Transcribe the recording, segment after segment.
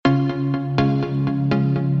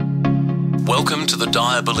Welcome to the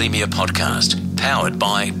Diabulimia podcast, powered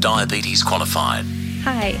by Diabetes Qualified.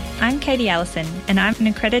 Hi, I'm Katie Allison, and I'm an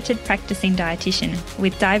accredited practicing dietitian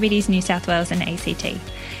with Diabetes New South Wales and ACT.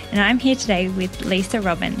 And I'm here today with Lisa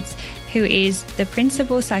Robbins, who is the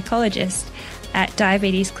principal psychologist at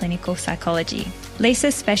Diabetes Clinical Psychology.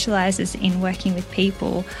 Lisa specialises in working with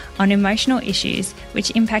people on emotional issues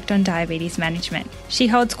which impact on diabetes management. She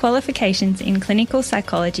holds qualifications in clinical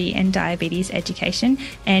psychology and diabetes education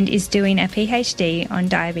and is doing a PhD on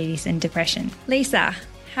diabetes and depression. Lisa,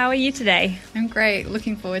 how are you today? I'm great.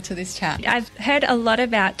 Looking forward to this chat. I've heard a lot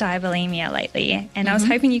about diabulimia lately, and I was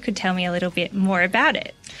hoping you could tell me a little bit more about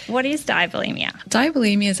it. What is diabulimia?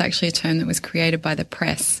 Diabulimia is actually a term that was created by the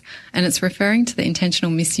press, and it's referring to the intentional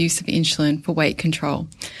misuse of insulin for weight control.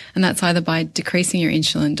 And that's either by decreasing your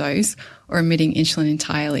insulin dose or omitting insulin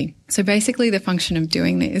entirely. So basically the function of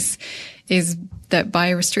doing this is that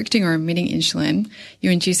by restricting or omitting insulin, you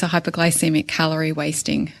induce a hypoglycemic calorie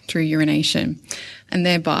wasting through urination and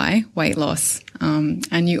thereby weight loss.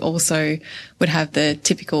 And you also would have the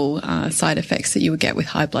typical side effects that you would get with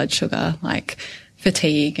high blood sugar, like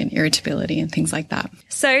fatigue and irritability and things like that.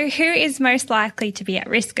 So who is most likely to be at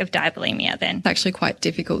risk of diabulimia then? It's actually quite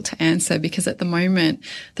difficult to answer because at the moment,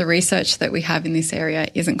 the research that we have in this area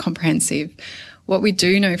isn't comprehensive. What we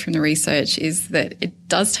do know from the research is that it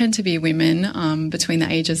does tend to be women between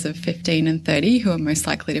the ages of 15 and 30 who are most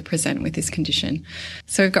likely to present with this condition.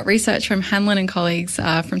 So we've got research from Hanlon and colleagues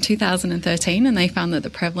from 2013, and they found that the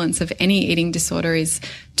prevalence of any eating disorder is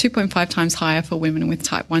 2.5 times higher for women with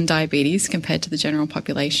type 1 diabetes compared to the general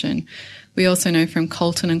population. We also know from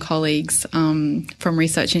Colton and colleagues from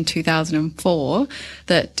research in 2004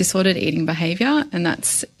 that disordered eating behaviour, and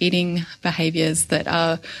that's eating behaviours that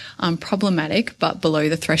are problematic but below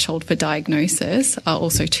the threshold for diagnosis, are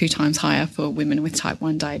also 2 times higher for women with type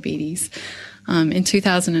 1 diabetes. In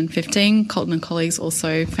 2015, Colton and colleagues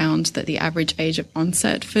also found that the average age of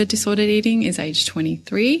onset for disordered eating is age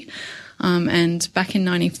 23. And back in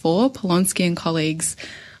 94, Polonsky and colleagues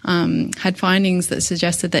had findings that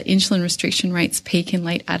suggested that insulin restriction rates peak in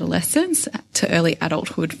late adolescence to early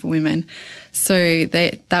adulthood for women. So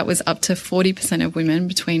that was up to 40% of women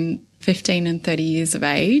between 15 and 30 years of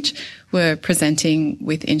age were presenting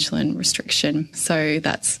with insulin restriction. So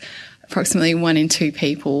that's approximately 1 in 2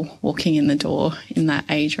 people walking in the door in that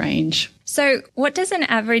age range. So what does an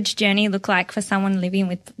average journey look like for someone living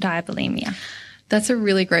with diabulimia? That's a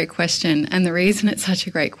really great question. And the reason it's such a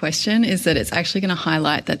great question is that it's actually going to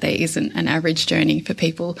highlight that there isn't an average journey for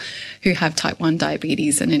people who have type 1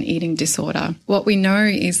 diabetes and an eating disorder. What we know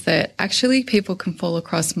is that actually people can fall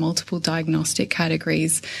across multiple diagnostic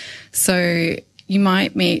categories. So you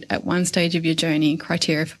might meet at one stage of your journey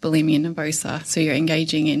criteria for bulimia nervosa. So you're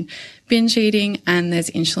engaging in binge eating and there's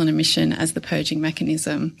insulin omission as the purging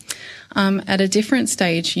mechanism. At a different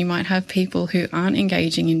stage, you might have people who aren't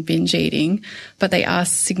engaging in binge eating, but they are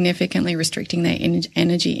significantly restricting their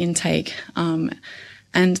energy intake, and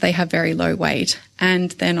they have very low weight.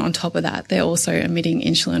 And then on top of that, they're also omitting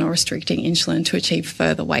insulin or restricting insulin to achieve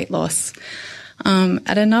further weight loss.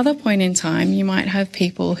 At another point in time, you might have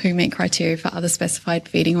people who meet criteria for other specified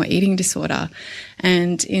feeding or eating disorder.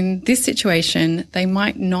 And in this situation, they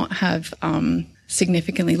might not have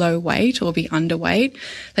significantly low weight or be underweight.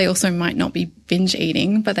 They also might not be binge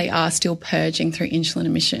eating, but they are still purging through insulin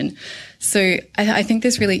omission. So I think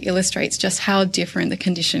this really illustrates just how different the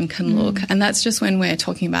condition can look. And that's just when we're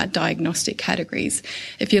talking about diagnostic categories.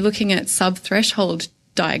 If you're looking at sub-threshold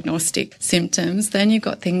diagnostic symptoms, then you've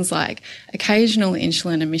got things like occasional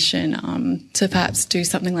insulin omission to perhaps do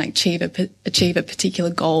something like achieve a particular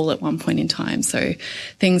goal at one point in time. So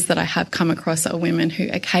things that I have come across are women who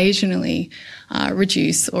occasionally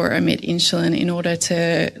reduce or omit insulin in order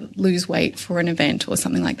to lose weight for an event or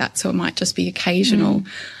something like that. So it might just be occasional.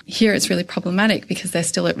 Here it's really problematic because they're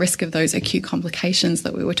still at risk of those acute complications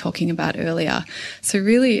that we were talking about earlier. So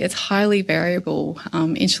really it's highly variable.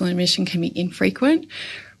 Insulin omission can be infrequent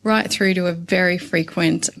right through to a very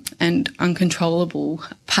frequent and uncontrollable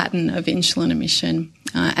pattern of insulin omission.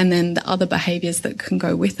 And then the other behaviours that can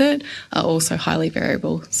go with it are also highly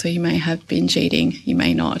variable. So you may have binge eating, you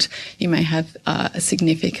may not. You may have a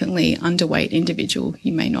significantly underweight individual,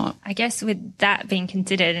 you may not. I guess with that being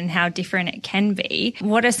considered and how different it can be,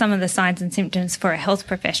 what are some of the signs and symptoms for a health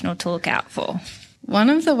professional to look out for? One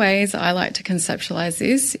of the ways I like to conceptualise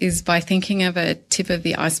this is by thinking of a tip of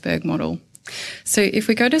the iceberg model. So if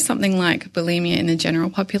we go to something like bulimia in the general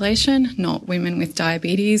population, not women with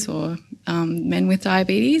diabetes or men with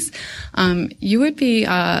diabetes, you would be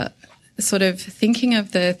sort of thinking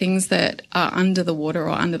of the things that are under the water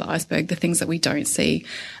or under the iceberg, the things that we don't see.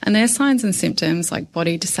 And they're signs and symptoms like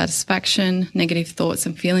body dissatisfaction, negative thoughts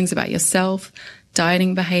and feelings about yourself,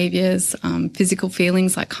 dieting behaviours, physical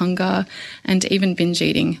feelings like hunger, and even binge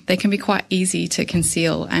eating. They can be quite easy to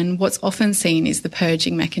conceal, and what's often seen is the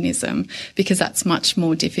purging mechanism, because that's much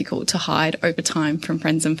more difficult to hide over time from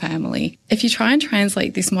friends and family. If you try and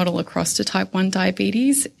translate this model across to type 1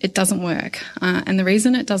 diabetes, it doesn't work. And the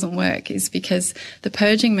reason it doesn't work is because the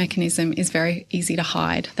purging mechanism is very easy to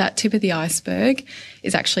hide. That tip of the iceberg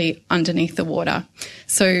is actually underneath the water.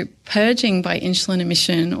 So purging by insulin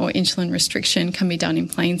emission or insulin restriction can be done in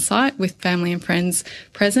plain sight with family and friends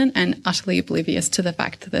present and utterly oblivious to the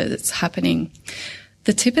fact that it's happening.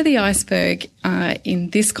 The tip of the iceberg in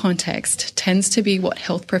this context tends to be what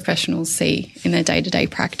health professionals see in their day-to-day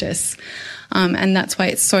practice. And that's why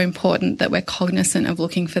it's so important that we're cognizant of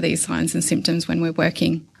looking for these signs and symptoms when we're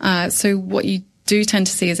working. So what you do tend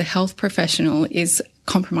to see as a health professional is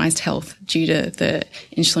compromised health due to the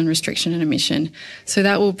insulin restriction and emission. So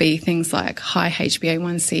that will be things like high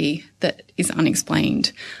HbA1c that is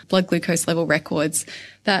unexplained, blood glucose level records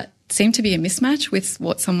that seem to be a mismatch with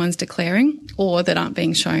what someone's declaring, or that aren't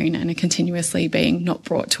being shown and are continuously being not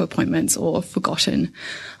brought to appointments or forgotten.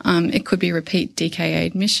 It could be repeat DKA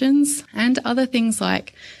admissions and other things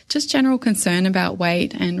like just general concern about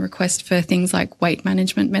weight and request for things like weight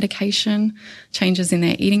management medication, changes in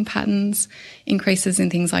their eating patterns, increases in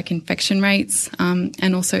things like infection rates,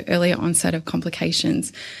 and also earlier onset of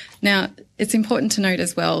complications. Now, it's important to note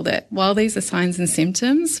as well that while these are signs and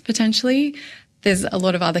symptoms, potentially, there's a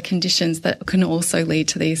lot of other conditions that can also lead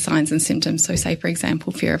to these signs and symptoms. So say, for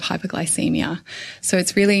example, fear of hypoglycemia. So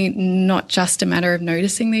it's really not just a matter of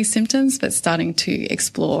noticing these symptoms, but starting to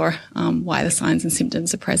explore why the signs and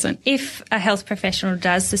symptoms are present. If a health professional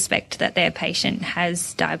does suspect that their patient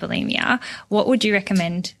has diabulimia, what would you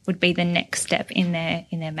recommend would be the next step in their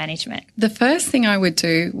management? The first thing I would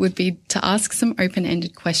do would be to ask some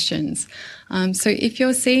open-ended questions. So if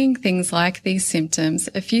you're seeing things like these symptoms,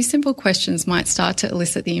 a few simple questions might start to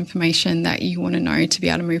elicit the information that you want to know to be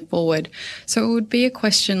able to move forward. So it would be a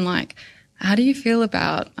question like, how do you feel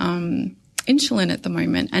about insulin at the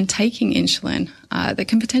moment and taking insulin? That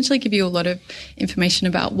can potentially give you a lot of information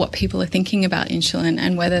about what people are thinking about insulin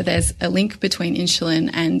and whether there's a link between insulin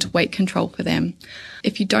and weight control for them.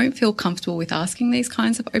 If you don't feel comfortable with asking these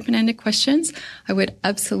kinds of open-ended questions, I would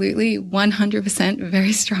absolutely 100%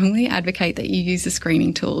 very strongly advocate that you use a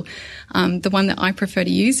screening tool. The one that I prefer to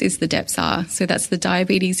use is the DEPSAR. So that's the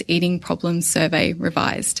Diabetes Eating Problems Survey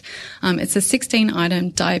Revised. It's a 16-item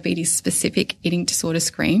diabetes-specific eating disorder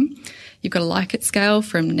screen. You've got a Likert scale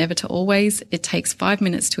from never to always. It takes 5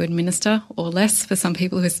 minutes to administer or less for some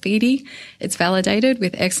people who are speedy. It's validated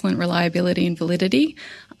with excellent reliability and validity.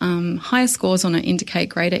 Higher scores on it indicate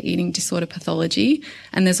greater eating disorder pathology,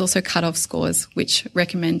 and there's also cutoff scores which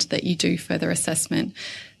recommend that you do further assessment.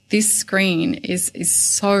 This screen is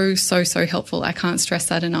so helpful. I can't stress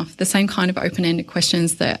that enough. The same kind of open-ended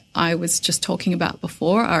questions that I was just talking about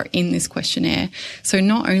before are in this questionnaire. So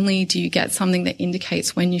not only do you get something that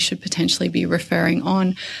indicates when you should potentially be referring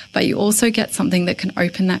on, but you also get something that can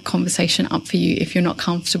open that conversation up for you if you're not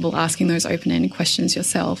comfortable asking those open-ended questions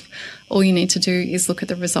yourself. All you need to do is look at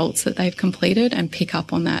the results that they've completed and pick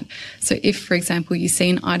up on that. So if, for example, you see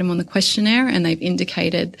an item on the questionnaire and they've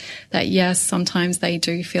indicated that, yes, sometimes they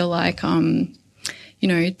do feel like,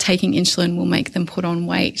 taking insulin will make them put on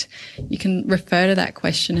weight, you can refer to that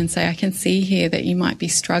question and say, I can see here that you might be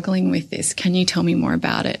struggling with this. Can you tell me more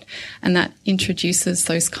about it? And that introduces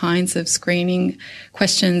those kinds of screening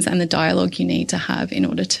questions and the dialogue you need to have in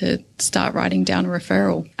order to start writing down a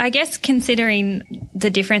referral. I guess considering the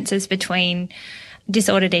differences between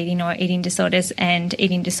disordered eating or eating disorders and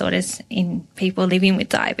eating disorders in people living with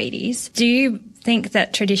diabetes, do you think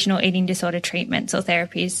that traditional eating disorder treatments or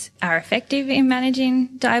therapies are effective in managing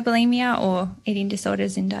diabulimia or eating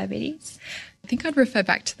disorders in diabetes? I think I'd refer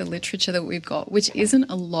back to the literature that we've got, which isn't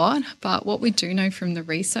a lot, but what we do know from the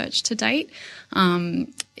research to date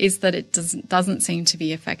is that it doesn't seem to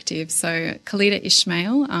be effective. So Khalida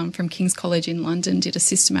Ismail from King's College in London did a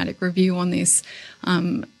systematic review on this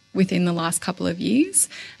within the last couple of years,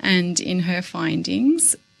 and in her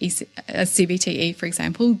findings, a CBTE, for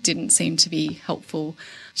example, didn't seem to be helpful.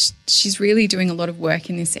 She's really doing a lot of work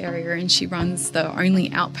in this area, and she runs the only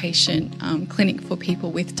outpatient clinic for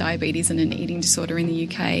people with diabetes and an eating disorder in the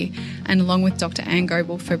UK. And along with Dr. Anne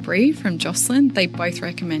Goebel-Fabry from Jocelyn, they both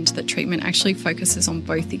recommend that treatment actually focuses on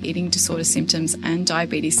both the eating disorder symptoms and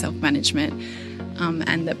diabetes self-management,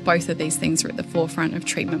 and that both of these things are at the forefront of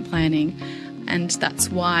treatment planning. And that's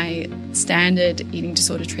why standard eating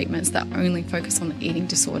disorder treatments that only focus on the eating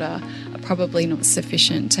disorder are probably not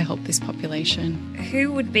sufficient to help this population.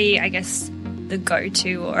 Who would be, I guess, the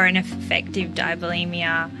go-to or an effective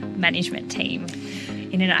diabulimia management team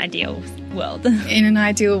in an ideal world? In an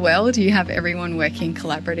ideal world, you have everyone working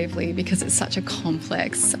collaboratively because it's such a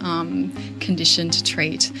complex condition to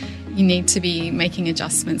treat. You need to be making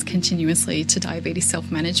adjustments continuously to diabetes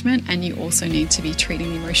self-management, and you also need to be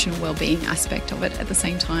treating the emotional well-being aspect of it at the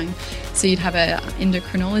same time. So you'd have an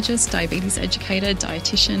endocrinologist, diabetes educator,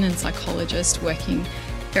 dietitian and psychologist working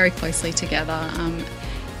very closely together.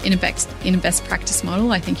 In a best practice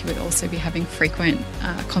model, I think you would also be having frequent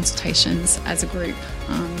consultations as a group,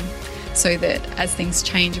 so that as things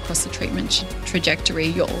change across the treatment trajectory,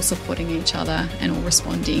 you're all supporting each other and all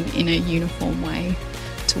responding in a uniform way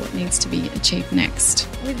to what needs to be achieved next.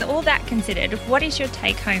 With all that considered, what is your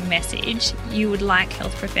take-home message you would like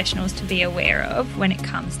health professionals to be aware of when it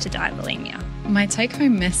comes to diabulimia? My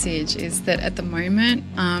take-home message is that at the moment,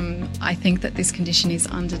 I think that this condition is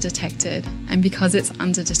under-detected. And because it's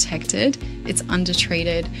under-detected, it's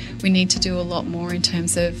under-treated. We need to do a lot more in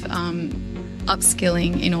terms of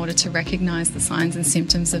upskilling in order to recognise the signs and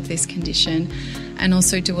symptoms of this condition, and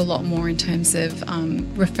also do a lot more in terms of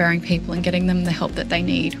referring people and getting them the help that they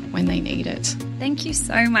need when they need it. Thank you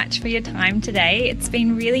so much for your time today. It's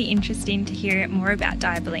been really interesting to hear more about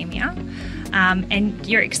diabulimia and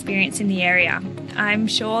your experience in the area. I'm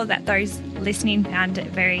sure that those listening found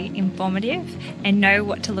it very informative and know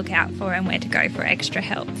what to look out for and where to go for extra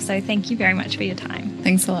help. So thank you very much for your time.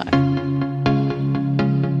 Thanks a lot.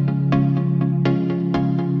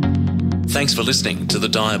 Thanks for listening to the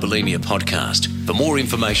Diabulimia podcast. For more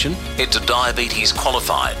information, head to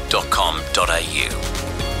diabetesqualified.com.au.